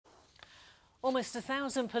Almost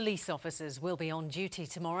 1,000 police officers will be on duty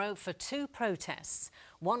tomorrow for two protests,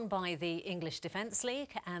 one by the English Defence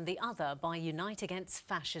League and the other by Unite Against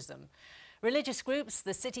Fascism. Religious groups,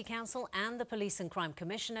 the City Council and the Police and Crime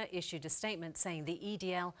Commissioner issued a statement saying the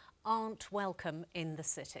EDL aren't welcome in the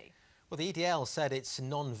city. Well, the EDL said it's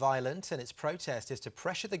non-violent and its protest is to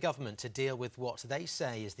pressure the government to deal with what they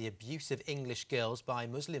say is the abuse of English girls by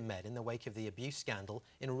Muslim men in the wake of the abuse scandal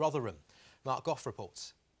in Rotherham. Mark Goff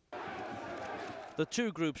reports. The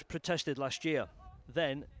two groups protested last year.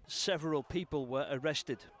 Then, several people were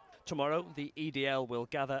arrested. Tomorrow, the EDL will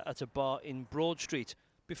gather at a bar in Broad Street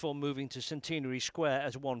before moving to Centenary Square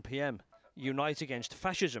at 1 p.m. Unite Against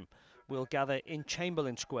Fascism will gather in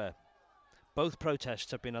Chamberlain Square. Both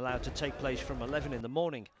protests have been allowed to take place from 11 in the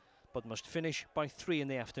morning, but must finish by 3 in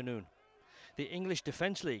the afternoon. The English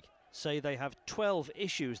Defence League say they have 12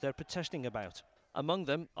 issues they're protesting about. Among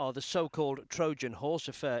them are the so-called Trojan horse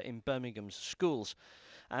affair in Birmingham's schools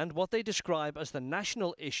and what they describe as the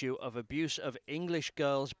national issue of abuse of English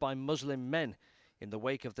girls by Muslim men in the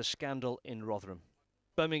wake of the scandal in Rotherham.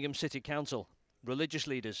 Birmingham City Council, religious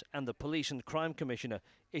leaders and the Police and Crime Commissioner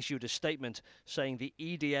issued a statement saying the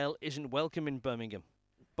EDL isn't welcome in Birmingham.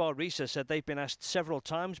 Bar Risa said they've been asked several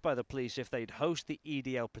times by the police if they'd host the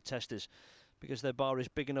EDL protesters because their bar is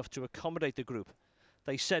big enough to accommodate the group.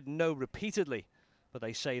 They said no repeatedly, but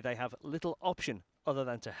they say they have little option other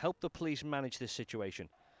than to help the police manage this situation.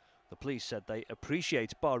 The police said they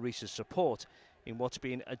appreciate Bar Risa's support in what's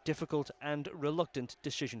been a difficult and reluctant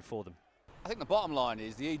decision for them. I think the bottom line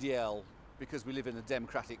is the EDL, because we live in a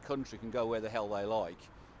democratic country, can go where the hell they like.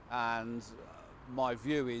 And my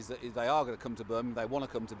view is that if they are going to come to Birmingham, they want to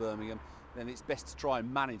come to Birmingham, then it's best to try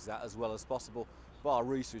and manage that as well as possible. Bar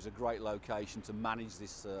Risa is a great location to manage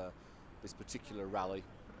this particular rally.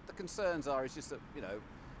 The concerns are, it's just that,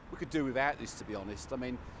 we could do without this, to be honest. I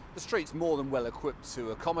mean, the street's more than well equipped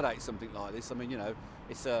to accommodate something like this. I mean,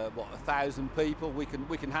 it's 1,000 people. We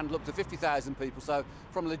can handle up to 50,000 people. So,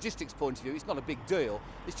 from a logistics point of view, it's not a big deal.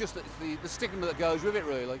 It's just that it's the stigma that goes with it,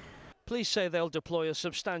 really. Police say they'll deploy a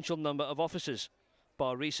substantial number of officers.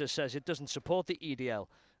 Bar Risa says it doesn't support the EDL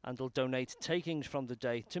and will donate takings from the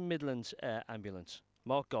day to Midlands Air Ambulance.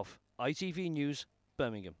 Mark Goff, ITV News,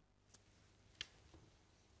 Birmingham.